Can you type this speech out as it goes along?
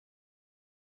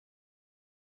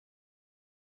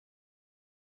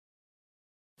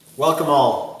Welcome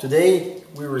all. Today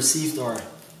we received our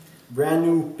brand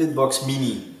new PIDbox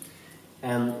Mini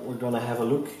and we're gonna have a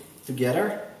look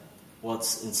together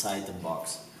what's inside the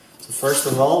box. So first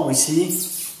of all, we see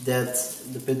that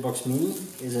the PIDbox Mini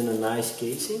is in a nice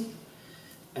casing,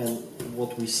 and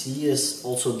what we see is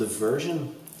also the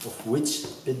version of which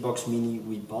PIDbox Mini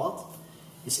we bought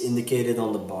is indicated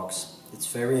on the box. It's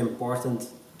very important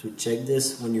to check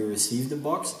this when you receive the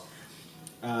box.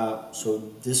 So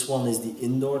this one is the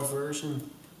indoor version,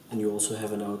 and you also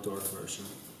have an outdoor version.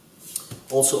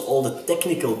 Also, all the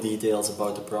technical details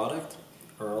about the product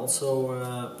are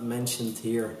also mentioned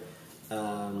here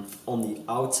on the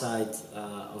outside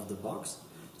of the box.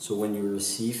 So when you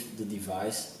receive the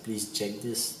device, please check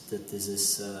that this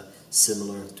is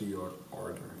similar to your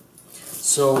order.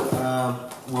 So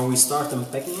when we start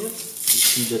unpacking it, you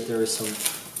see that there is some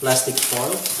plastic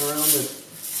foil around it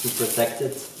to protect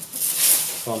it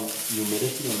from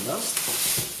humidity and dust.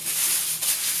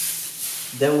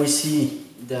 Then we see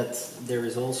that there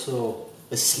is also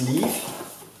a sleeve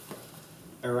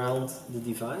around the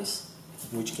device,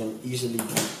 which can easily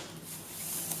be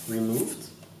removed.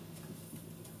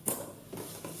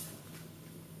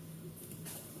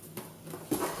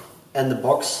 And the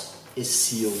box is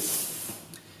sealed.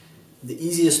 The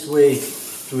easiest way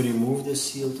to remove this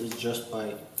seal is just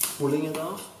by pulling it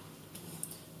off.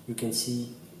 You can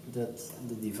see that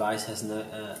the device has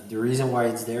the reason why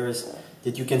it's there is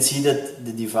that you can see that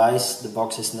the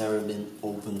box has never been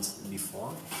opened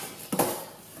before.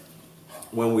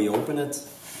 When we open it,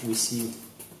 we see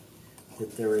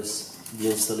that there is the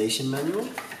installation manual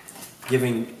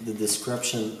giving the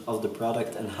description of the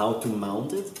product and how to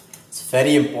mount it. It's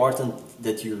very important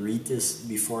that you read this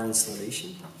before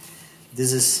installation.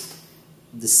 This is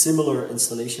the similar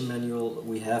installation manual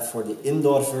we have for the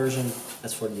indoor version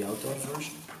as for the outdoor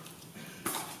version.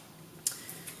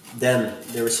 Then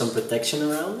there is some protection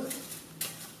around it.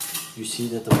 You see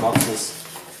that the boxes,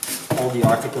 all the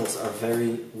articles are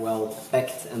very well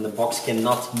packed and the box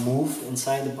cannot move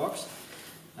inside the box,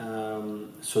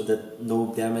 so that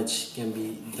no damage can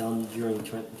be done during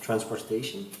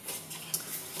transportation.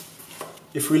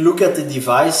 If we look at the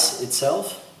device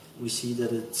itself, we see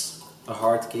that it's a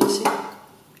hard casing,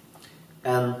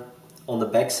 and on the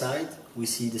back side we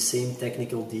see the same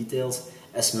technical details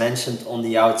as mentioned on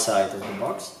the outside of the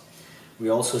box. We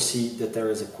also see that there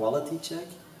is a quality check,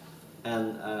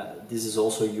 and this is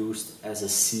also used as a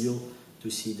seal to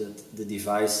see that the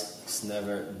device has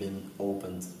never been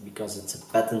opened, because it's a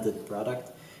patented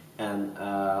product, and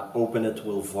open it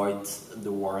will void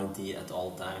the warranty at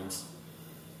all times.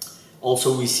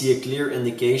 Also, we see a clear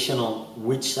indication on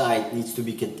which side needs to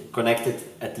be connected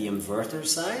at the inverter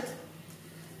side,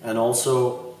 and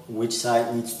also which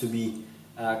side needs to be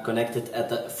connected at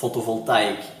the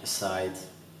photovoltaic side.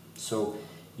 So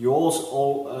you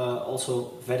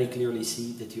also very clearly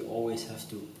see that you always have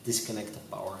to disconnect the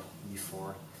power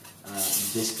before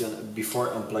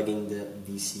unplugging the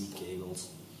DC cables.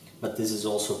 But this is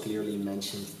also clearly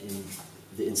mentioned in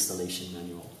the installation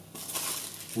manual.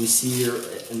 We see here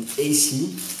an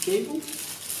AC cable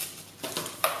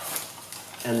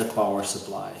and the power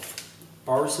supply.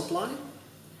 Power supply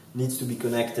needs to be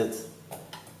connected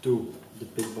to the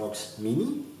PIDbox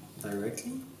Mini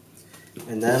directly,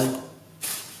 and then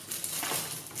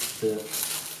the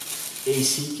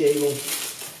AC cable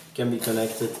can be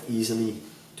connected easily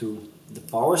to the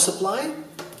power supply,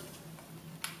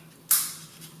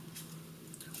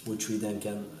 which we then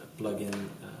can plug in.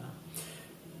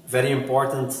 Very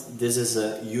important, this is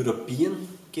a European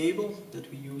cable that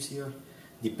we use here.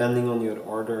 Depending on your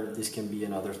order, this can be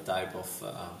another type of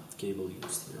cable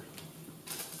used here.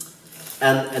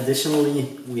 And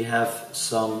additionally, we have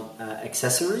some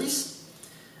accessories.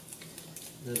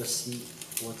 Let us see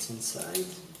what's inside.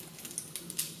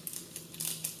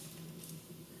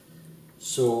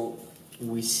 So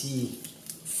we see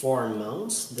 4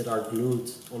 mounts that are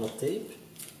glued on a tape,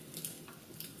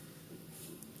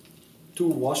 2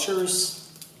 washers,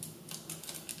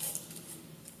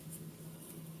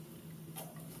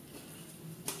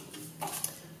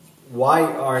 Why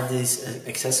are these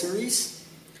accessories?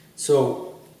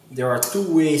 So there are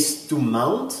 2 ways to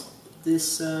mount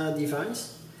this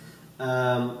device.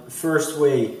 First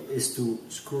way is to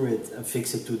screw it and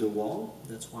fix it to the wall.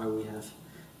 That's why we have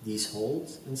these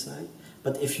holes inside.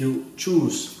 But if you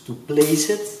choose to place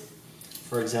it,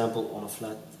 for example, on a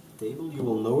flat table, you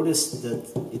will notice that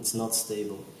it's not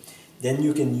stable. Then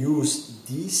you can use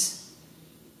these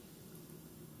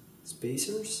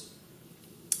spacers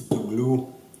to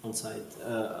glue on side,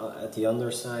 at the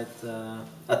underside,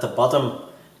 at the bottom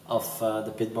of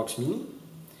the PIDbox Mini,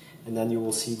 and then you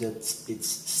will see that it's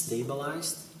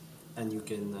stabilized. and you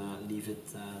can leave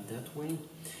it that way.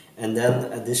 And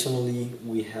then additionally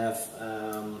we have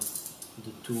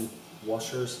the two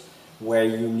washers where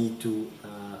you need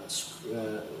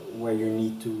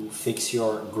to fix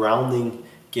your grounding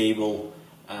cable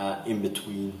in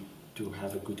between to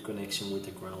have a good connection with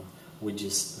the ground, which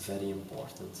is very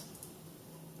important.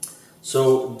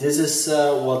 So this is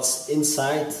what's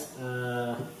inside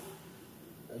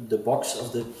the box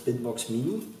of the PIDbox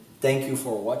Mini. Thank you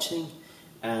for watching,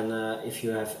 and if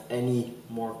you have any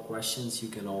more questions you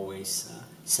can always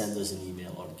send us an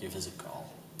email or give us a call.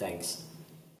 Thanks.